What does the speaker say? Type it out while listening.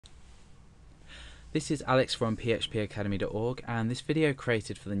This is Alex from phpacademy.org, and this video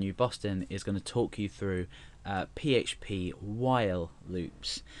created for the New Boston is going to talk you through PHP while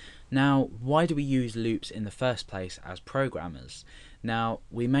loops. Now, why do we use loops in the first place as programmers? Now,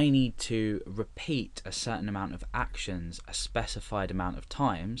 we may need to repeat a certain amount of actions a specified amount of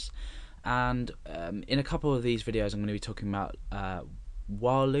times, and in a couple of these videos I'm going to be talking about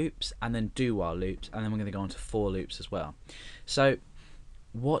while loops and then do while loops, and then we're going to go on to for loops as well. So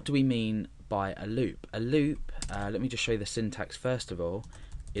what do we mean by a loop? A loop, let me just show you the syntax first of all,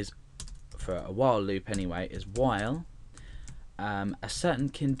 is for a while loop anyway, is while a certain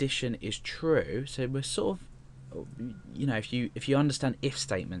condition is true. So we're sort of, you know, if you understand if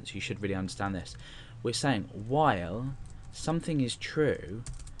statements, you should really understand this. We're saying while something is true,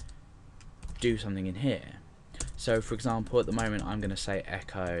 do something in here. So for example, at the moment I'm going to say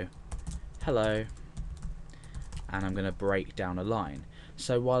echo hello, and I'm going to break down a line.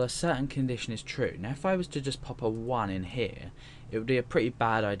 So while a certain condition is true, now if I was to just pop a 1 in here, it would be a pretty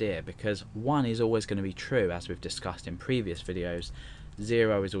bad idea, because 1 is always going to be true, as we've discussed in previous videos.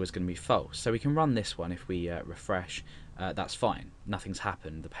 0 is always going to be false. So we can run this one if we refresh. That's fine, nothing's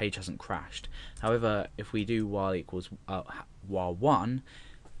happened, the page hasn't crashed. However, if we do while equals while 1,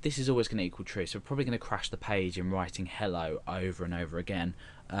 this is always going to equal true, so we're probably going to crash the page in writing hello over and over again,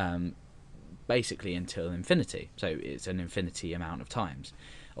 basically until infinity. So it's an infinity amount of times,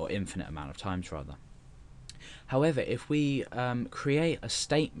 or infinite amount of times rather. However, if we create a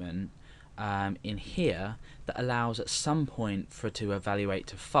statement in here that allows at some point for it to evaluate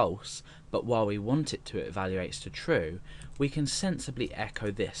to false, but while we want it to evaluate to true, we can sensibly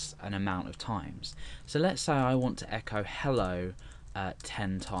echo this an amount of times. So let's say I want to echo hello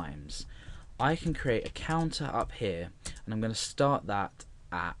 10 times. I can create a counter up here, and I'm going to start that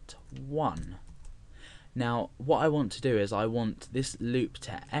at 1. Now what I want to do is I want this loop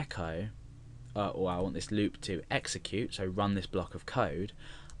to echo, or I want this loop to execute, so run this block of code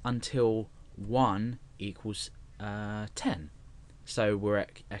until 1 equals 10. So we're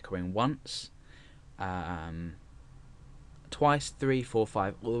echoing once, twice, 3, 4,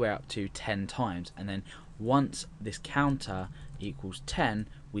 5, all the way up to 10 times, and then once this counter equals 10,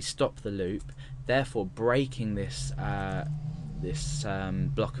 we stop the loop, therefore breaking this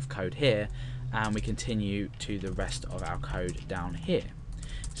block of code here, and we continue to the rest of our code down here.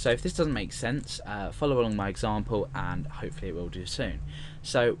 So if this doesn't make sense, follow along my example, and hopefully it will do soon.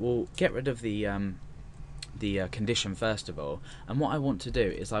 So we'll get rid of the condition first of all, and what I want to do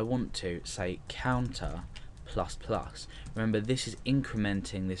is I want to say counter plus plus. Remember, this is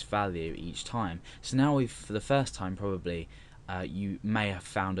incrementing this value each time. So now we've, for the first time probably, you may have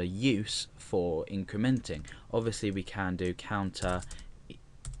found a use for incrementing. Obviously we can do counter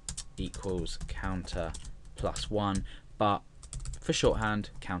equals counter plus 1, but for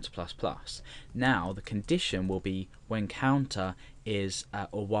shorthand, counter plus plus. Now the condition will be when counter is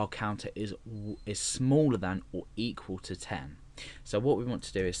or while counter is smaller than or equal to 10. So what we want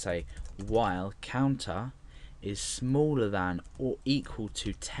to do is say while counter is smaller than or equal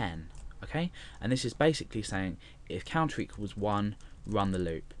to 10. Okay, and this is basically saying if counter equals 1, run the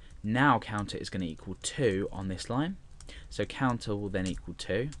loop. Now counter is going to equal 2 on this line, so counter will then equal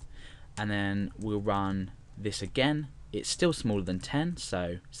 2, and then we'll run this again. It's still smaller than 10,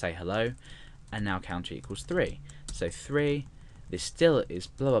 so say hello, and now counter equals 3. So 3, this still is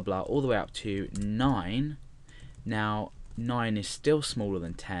blah blah blah all the way up to 9. Now 9 is still smaller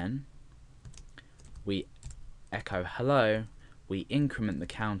than 10. We echo hello, we increment the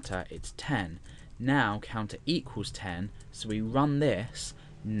counter, it's 10. Now counter equals 10, so we run this,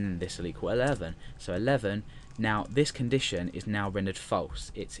 this will equal 11. So 11, now this condition is now rendered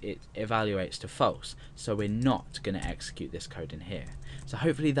false. It evaluates to false, so we're not going to execute this code in here. So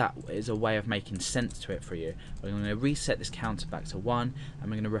hopefully that is a way of making sense to it for you. We're going to reset this counter back to 1, and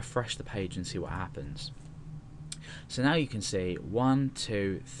we're going to refresh the page and see what happens. So now you can see 1,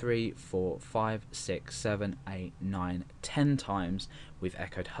 2, 3, 4, 5, 6, 7, 8, 9, 10 times we've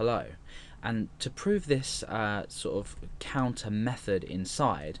echoed hello. And to prove this sort of counter method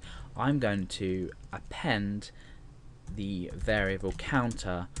inside, I'm going to append the variable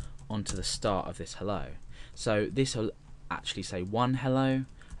counter onto the start of this hello. So this will actually say 1 hello,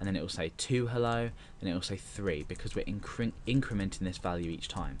 and then it will say 2 hello, and it will say 3, because we're incrementing this value each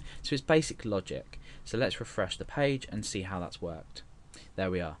time. So it's basic logic. So let's refresh the page and see how that's worked.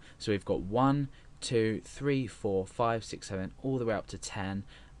 There we are. So we've got 1, 2, 3, 4, 5, 6, 7, all the way up to 10,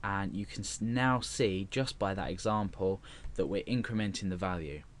 and you can now see just by that example that we're incrementing the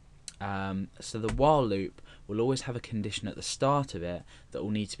value. So the while loop will always have a condition at the start of it that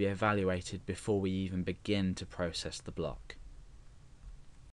will need to be evaluated before we even begin to process the block.